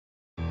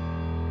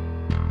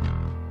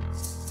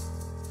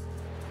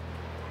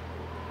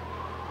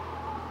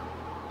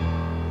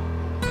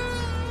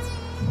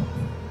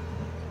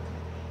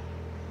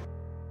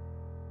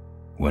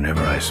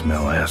Whenever I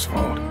smell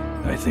asphalt,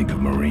 I think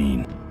of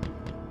marine.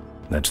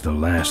 That's the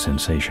last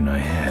sensation I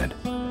had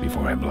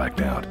before I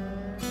blacked out.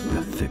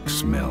 The thick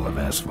smell of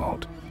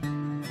asphalt.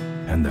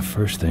 And the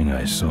first thing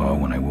I saw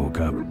when I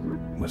woke up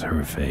was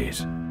her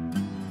face.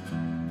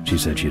 She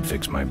said she'd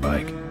fix my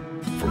bike.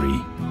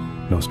 Free.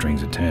 No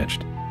strings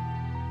attached.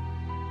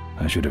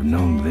 I should have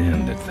known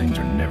then that things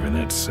are never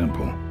that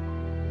simple.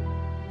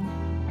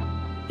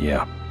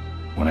 Yeah,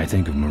 when I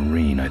think of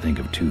marine, I think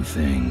of two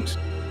things.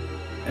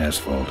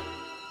 Asphalt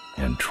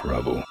and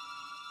trouble.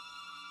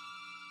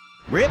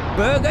 Rip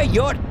Burger,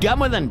 you're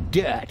dumber than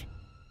dirt.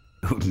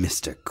 Oh,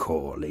 Mr.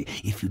 Corley,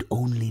 if you'd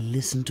only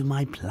listen to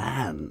my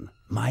plan,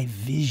 my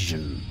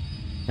vision.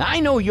 I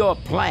know your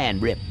plan,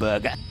 Rip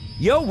Burger.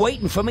 You're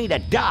waiting for me to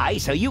die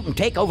so you can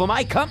take over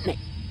my company.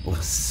 Oh,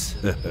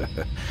 sir,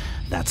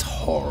 that's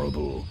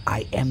horrible.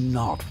 I am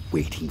not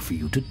waiting for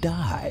you to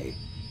die.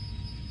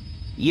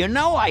 You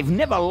know I've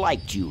never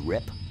liked you,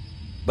 Rip.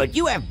 But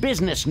you have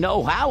business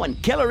know-how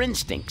and killer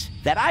instincts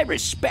that I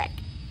respect.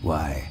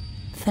 Why,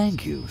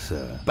 thank you,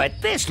 sir.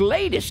 But this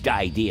latest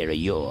idea of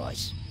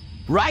yours,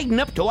 riding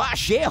up to our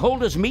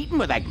shareholders' meeting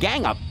with a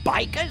gang of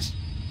bikers?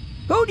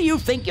 Who do you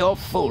think you're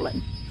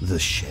fooling? The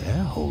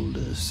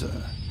shareholders,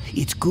 sir.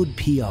 It's good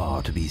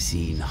PR to be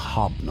seen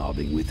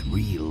hobnobbing with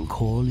real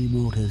Corley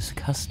Motors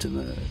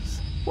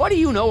customers. What do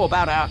you know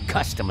about our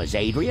customers,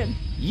 Adrian?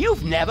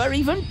 You've never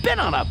even been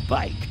on a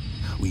bike.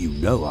 Well, you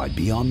know I'd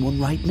be on one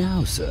right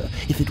now, sir,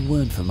 if it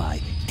weren't for my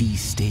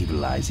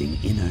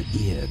destabilizing inner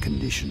ear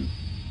condition.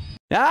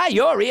 Ah,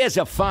 your ears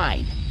are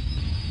fine.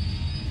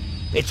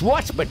 It's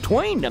what's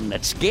between them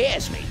that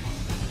scares me.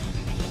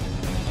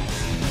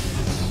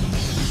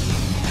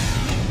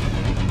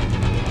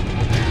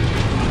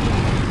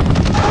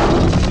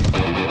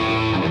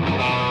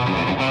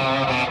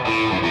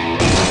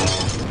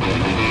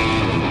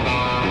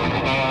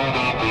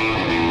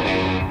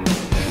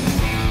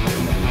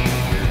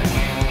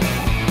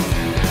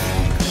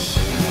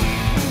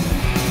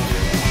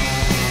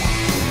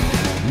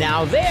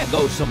 Now there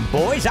goes some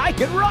boys I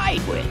could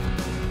ride with.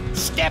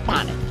 Step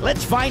on it.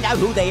 Let's find out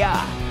who they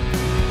are.